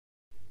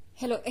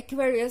Hello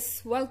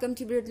Aquarius, welcome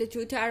to Brutally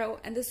True Tarot,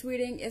 and this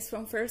reading is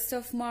from 1st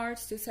of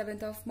March to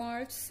 7th of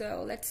March.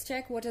 So let's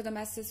check what are the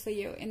messages for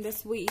you in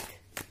this week.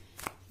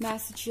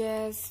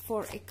 Messages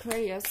for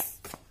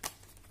Aquarius,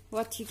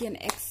 what you can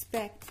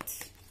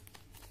expect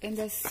in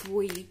this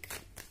week.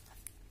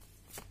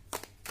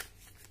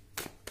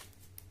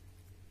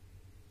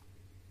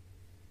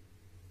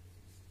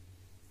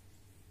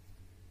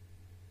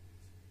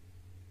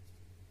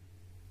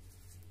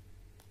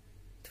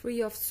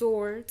 Three of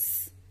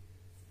Swords,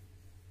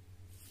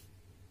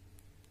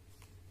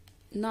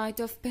 Knight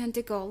of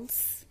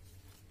Pentacles,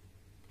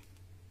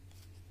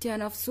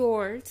 Ten of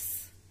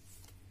Swords,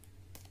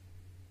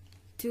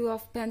 Two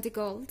of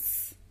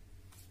Pentacles,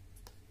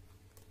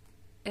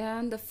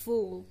 and the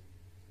Fool.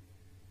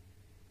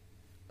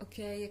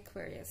 Okay,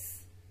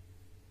 Aquarius.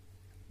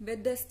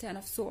 With this Ten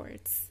of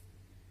Swords,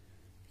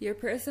 your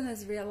person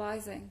is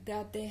realizing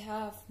that they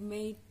have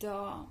made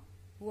the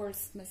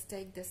worst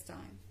mistake this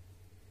time.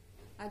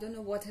 I don't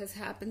know what has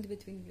happened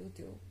between you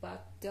two,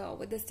 but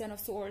with this Ten of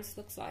Swords,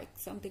 looks like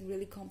something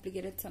really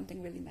complicated,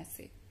 something really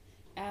messy.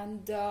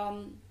 And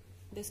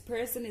this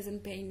person is in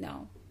pain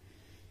now.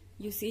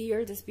 You see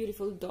here this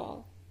beautiful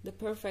doll, the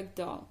perfect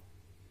doll,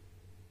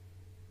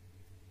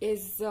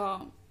 is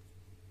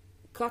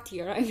cut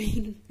here. I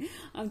mean,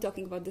 I'm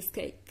talking about this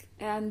cake.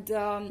 And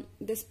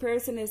this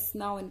person is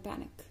now in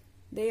panic.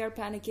 They are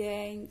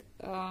panicking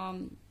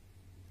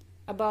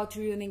about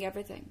ruining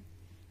everything.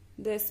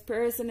 This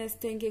person is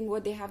thinking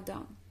what they have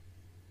done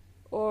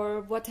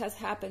or what has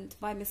happened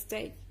by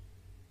mistake.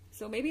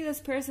 So maybe this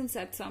person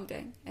said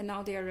something and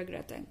now they are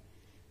regretting.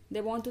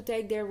 They want to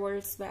take their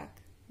words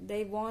back.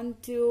 They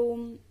want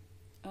to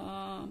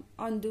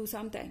undo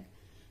something.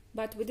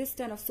 But with this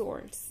Ten of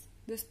Swords,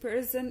 this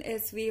person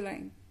is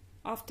feeling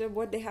after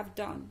what they have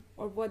done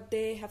or what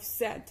they have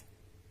said,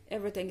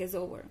 everything is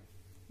over.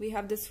 We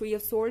have the Three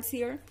of Swords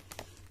here.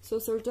 So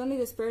certainly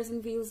this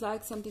person feels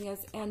like something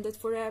has ended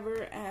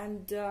forever,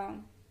 and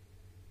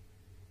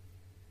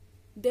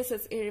this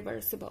is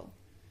irreversible.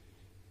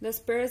 This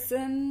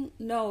person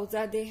knows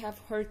that they have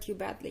hurt you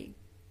badly.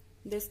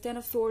 This Ten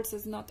of Swords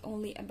is not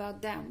only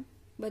about them,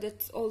 but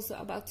it's also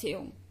about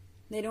you.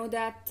 They know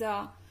that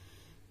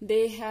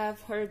they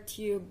have hurt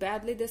you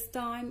badly this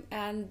time,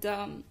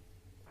 and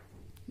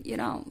you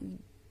know,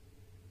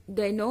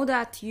 they know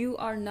that you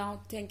are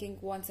now thinking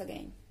once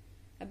again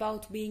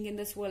about being in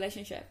this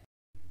relationship.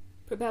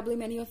 Probably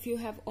many of you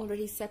have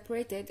already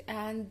separated,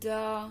 and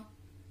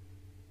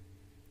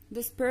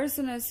this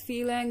person is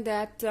feeling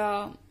that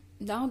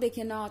now they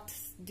cannot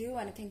do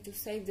anything to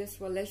save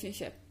this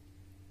relationship.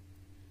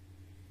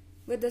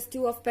 With this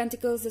Two of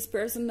Pentacles, this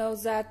person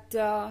knows that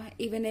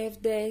even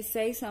if they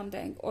say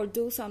something or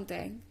do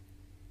something,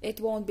 it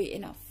won't be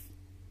enough.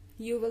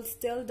 You will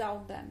still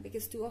doubt them,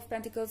 because Two of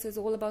Pentacles is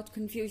all about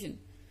confusion.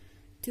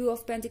 Two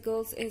of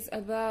Pentacles is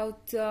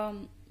about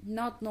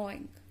not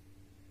knowing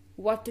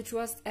what to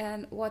trust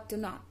and what to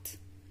not.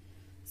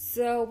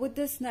 So with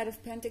this Knight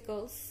of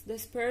Pentacles,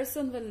 this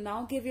person will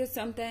now give you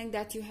something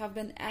that you have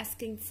been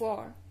asking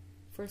for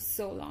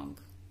so long.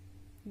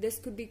 This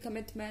could be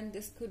commitment,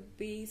 this could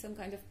be some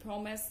kind of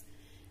promise,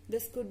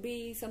 this could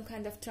be some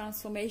kind of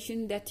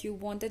transformation that you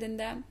wanted in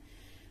them.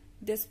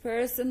 This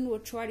person will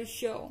try to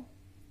show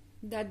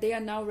that they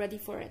are now ready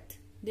for it.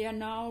 They are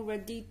now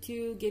ready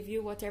to give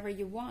you whatever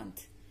you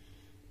want.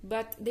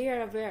 But they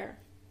are aware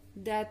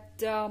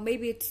that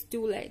maybe it's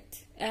too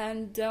late,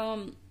 and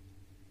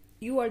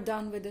you are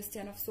done with this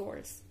Ten of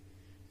Swords.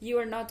 You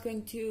are not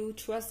going to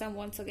trust them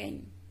once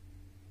again,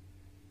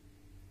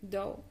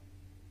 though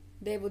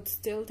they would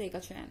still take a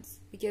chance,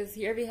 because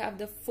here we have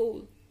the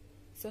Fool.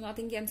 So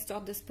nothing can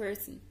stop this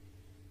person.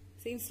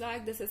 Seems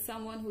like this is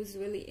someone who is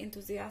really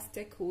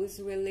enthusiastic, who is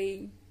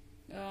really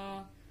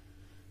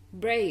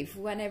brave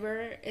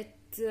whenever it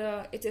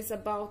is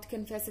about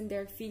confessing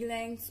their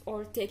feelings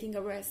or taking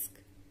a risk.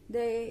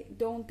 They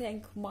don't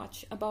think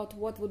much about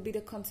what would be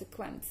the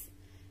consequence,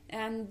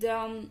 and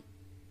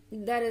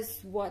that is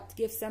what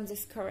gives them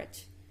this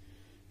courage.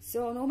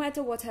 So no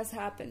matter what has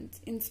happened,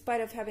 in spite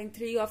of having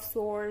Three of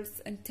Swords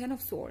and Ten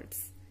of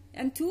Swords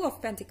and Two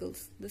of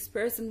Pentacles, this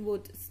person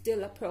would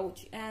still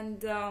approach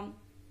and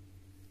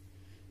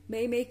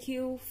may make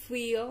you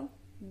feel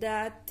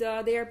that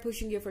they are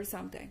pushing you for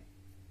something.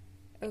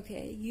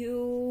 Okay,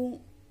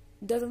 you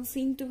doesn't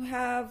seem to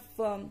have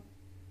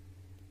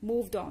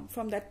moved on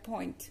from that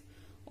point,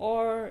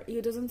 or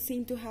you doesn't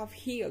seem to have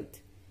healed.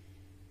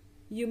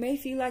 You may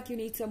feel like you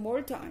need some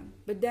more time,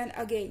 but then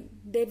again,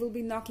 they will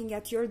be knocking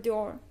at your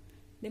door.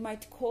 They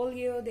might call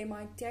you, they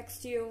might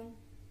text you,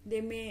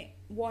 they may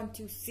want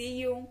to see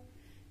you,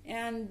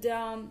 and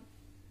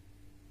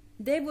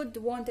they would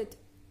want it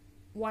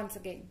once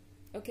again.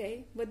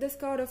 Okay, with this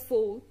card of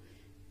Fool,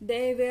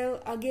 they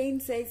will again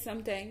say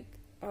something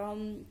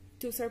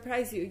to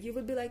surprise you. You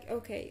will be like,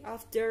 okay,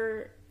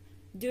 after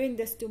doing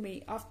this to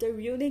me, after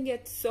ruining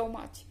it so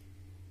much,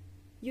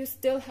 you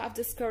still have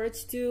this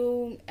courage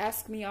to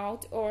ask me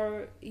out,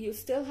 or you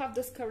still have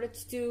this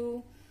courage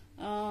to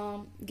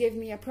give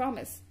me a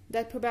promise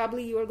that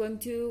probably you are going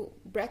to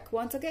break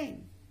once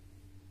again.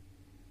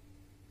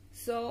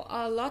 So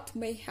a lot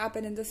may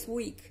happen in this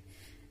week,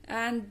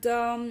 and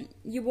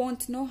you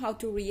won't know how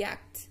to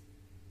react.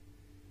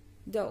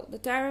 Though the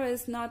tarot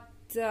is not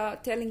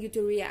telling you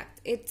to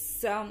react.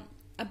 It's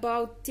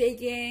about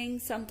taking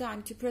some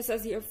time to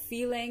process your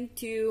feeling,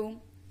 to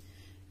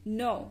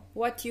know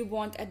what you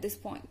want at this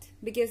point.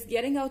 Because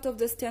getting out of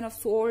this Ten of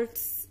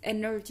Swords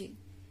energy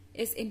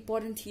is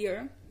important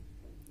here.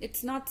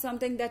 It's not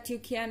something that you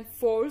can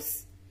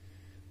force.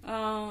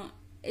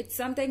 It's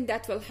something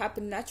that will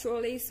happen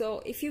naturally.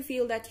 So if you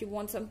feel that you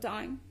want some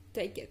time,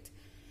 take it.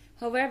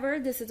 However,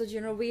 this is a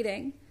general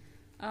reading.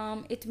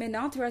 It may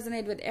not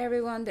resonate with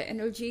everyone. The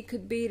energy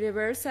could be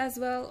reversed as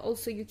well.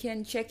 Also, you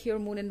can check your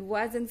moon and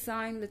rising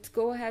sign. Let's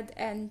go ahead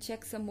and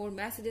check some more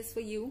messages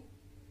for you.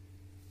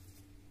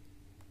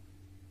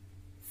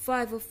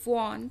 Five of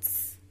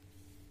Wands,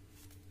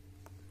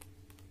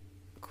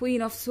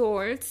 Queen of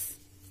Swords,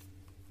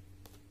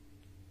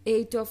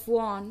 Eight of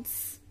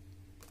Wands,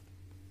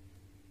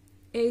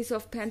 Ace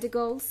of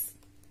Pentacles,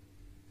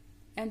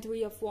 and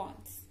Three of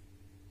Wands.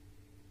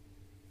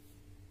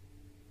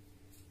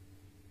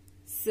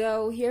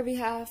 So here we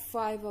have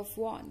Five of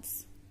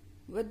Wands.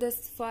 With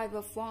this Five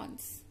of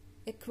Wands,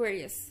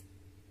 Aquarius,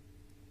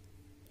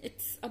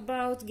 it's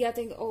about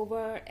getting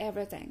over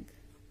everything.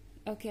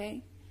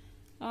 Okay,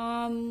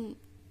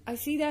 I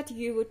see that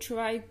you would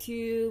try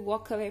to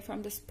walk away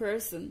from this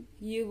person.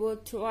 You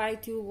would try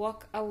to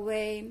walk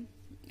away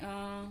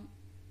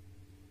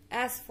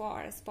as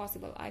far as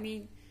possible. I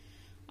mean,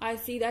 I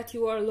see that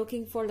you are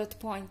looking for that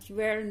point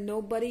where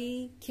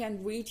nobody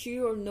can reach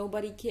you or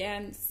nobody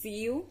can see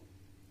you.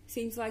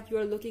 Seems like you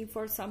are looking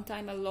for some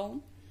time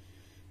alone.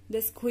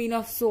 This Queen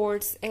of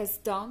Swords is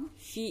done.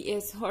 She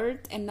is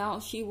hurt, and now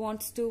she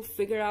wants to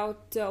figure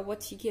out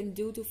what she can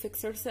do to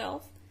fix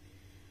herself.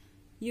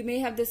 You may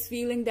have this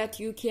feeling that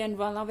you can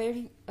run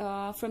away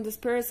from this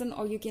person,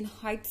 or you can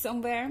hide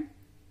somewhere.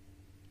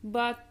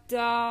 But,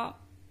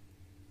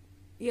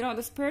 you know,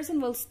 this person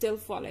will still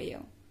follow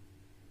you.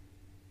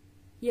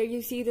 Here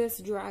you see this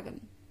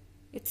dragon.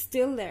 It's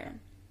still there.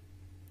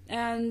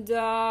 And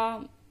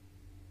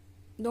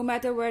no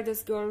matter where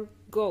this girl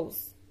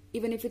goes,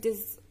 even if it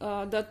is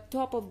the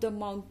top of the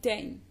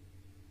mountain,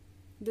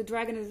 the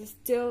dragon is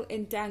still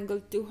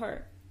entangled to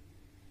her.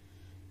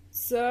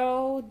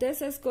 So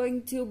this is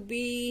going to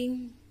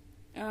be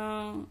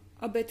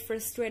a bit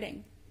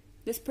frustrating.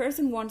 This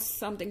person wants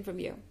something from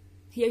you.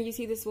 Here you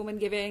see this woman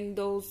giving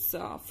those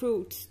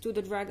fruits to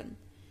the dragon.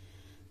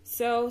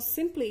 So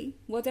simply,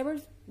 whatever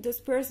this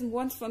person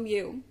wants from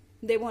you,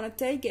 they want to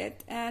take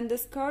it, and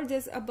this card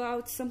is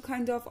about some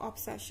kind of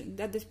obsession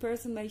that this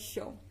person may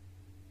show.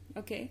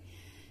 Okay,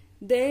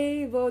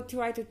 they will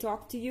try to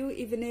talk to you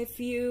even if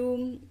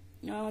you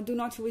do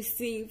not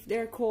receive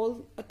their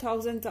call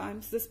 1,000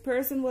 times. This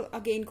person will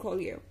again call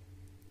you.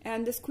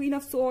 And this Queen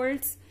of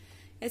Swords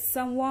is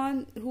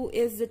someone who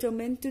is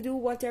determined to do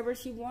whatever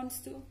she wants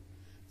to.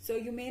 So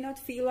you may not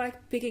feel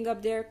like picking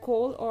up their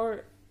call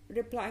or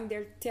replying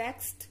their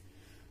text,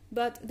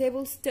 but they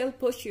will still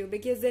push you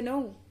because they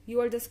know you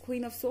are this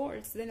Queen of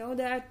Swords. They know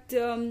that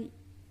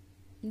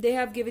they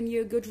have given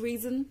you a good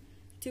reason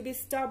to be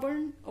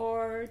stubborn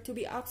or to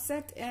be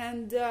upset,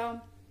 and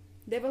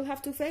they will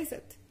have to face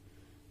it.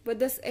 But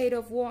this Eight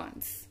of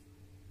Wands,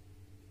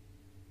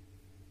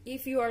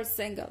 if you are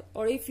single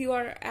or if you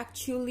are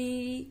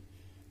actually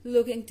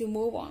looking to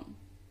move on,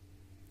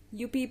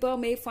 you people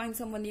may find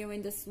someone new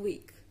in this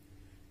week.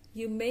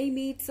 You may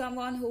meet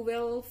someone who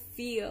will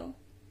feel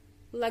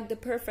like the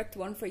perfect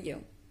one for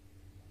you.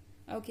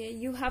 Okay,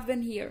 you have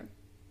been here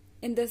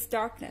in this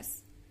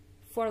darkness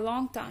for a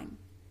long time,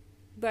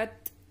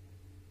 but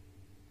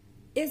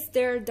is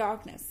there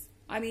darkness?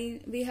 I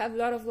mean, we have a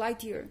lot of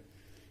light here,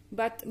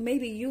 but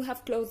maybe you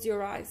have closed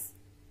your eyes.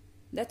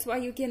 That's why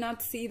you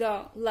cannot see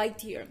the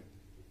light here.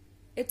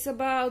 It's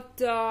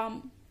about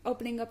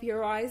opening up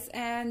your eyes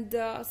and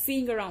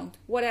seeing around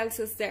what else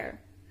is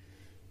there.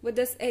 With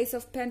this Ace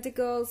of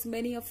Pentacles,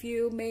 many of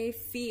you may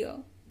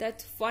feel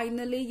that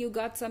finally you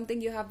got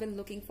something you have been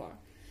looking for.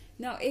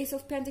 Now, Ace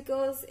of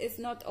Pentacles is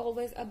not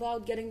always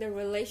about getting the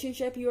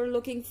relationship you're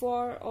looking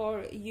for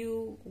or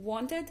you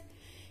wanted.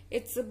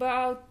 It's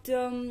about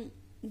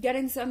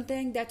getting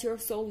something that your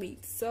soul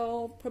needs.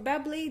 So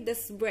probably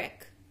this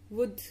break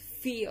would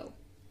feel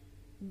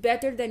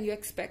better than you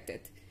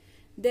expected.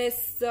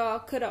 This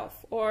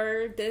cutoff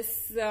or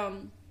this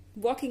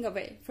walking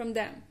away from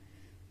them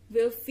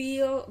will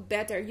feel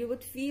better. You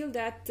would feel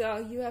that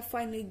you have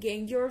finally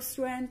gained your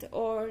strength,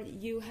 or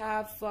you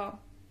have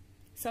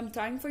some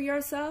time for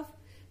yourself,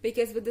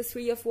 because with the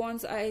Three of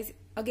Wands, I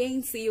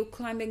again see you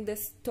climbing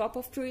this top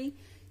of tree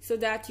so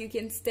that you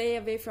can stay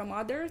away from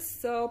others.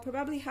 So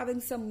probably having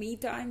some me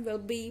time will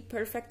be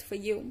perfect for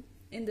you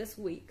in this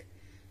week.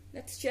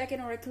 Let's check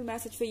an oracle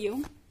message for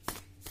you.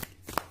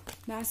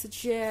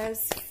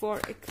 Messages for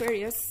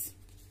Aquarius.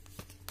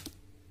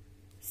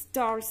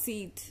 Star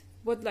seed.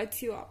 What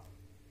lights you up?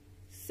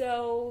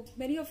 So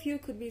many of you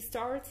could be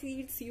star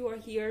seeds. You are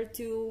here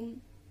to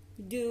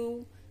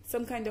do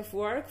some kind of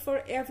work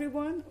for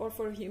everyone or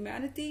for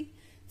humanity.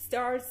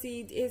 Star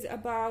seed is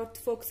about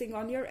focusing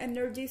on your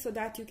energy so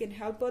that you can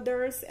help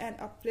others and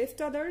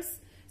uplift others.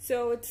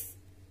 So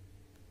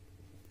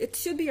it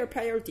should be your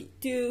priority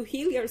to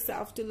heal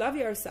yourself, to love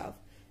yourself,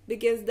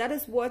 because that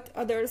is what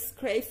others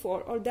crave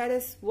for, or that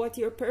is what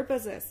your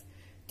purpose is,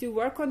 to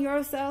work on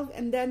yourself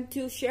and then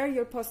to share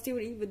your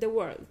positivity with the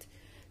world.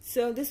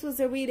 So this was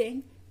the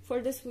reading for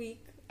this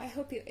week. I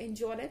hope you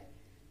enjoyed it.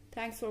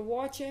 Thanks for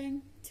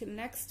watching. Till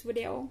next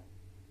video.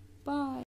 Bye.